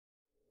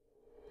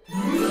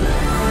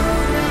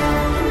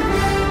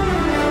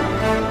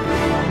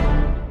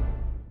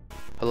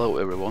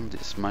everyone,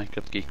 this is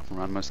Minecraft Geek from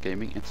Randomize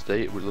Gaming, and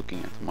today we're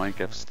looking at the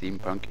Minecraft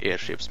Steampunk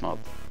Airships mod.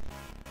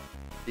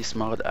 This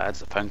mod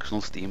adds a functional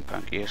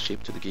steampunk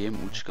airship to the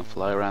game which you can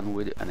fly around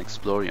with and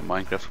explore your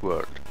Minecraft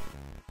world.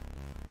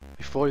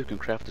 Before you can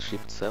craft the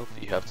ship itself,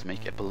 you have to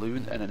make a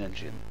balloon and an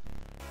engine.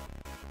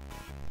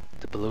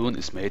 The balloon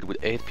is made with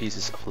 8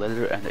 pieces of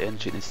leather and the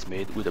engine is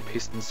made with a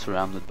piston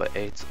surrounded by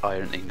 8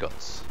 iron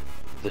ingots.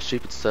 The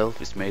ship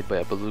itself is made by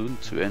a balloon,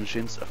 2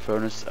 engines, a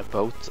furnace, a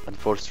boat and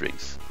 4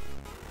 strings.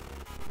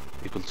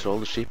 You control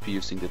the ship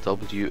using the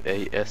W,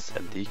 A, S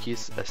and D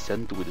keys,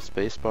 ascend with the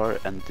spacebar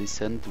and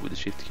descend with the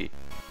shift key.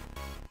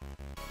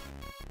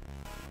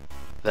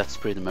 That's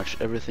pretty much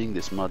everything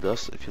this mod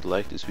does. If you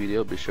liked this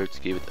video, be sure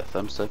to give it a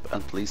thumbs up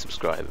and please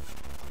subscribe.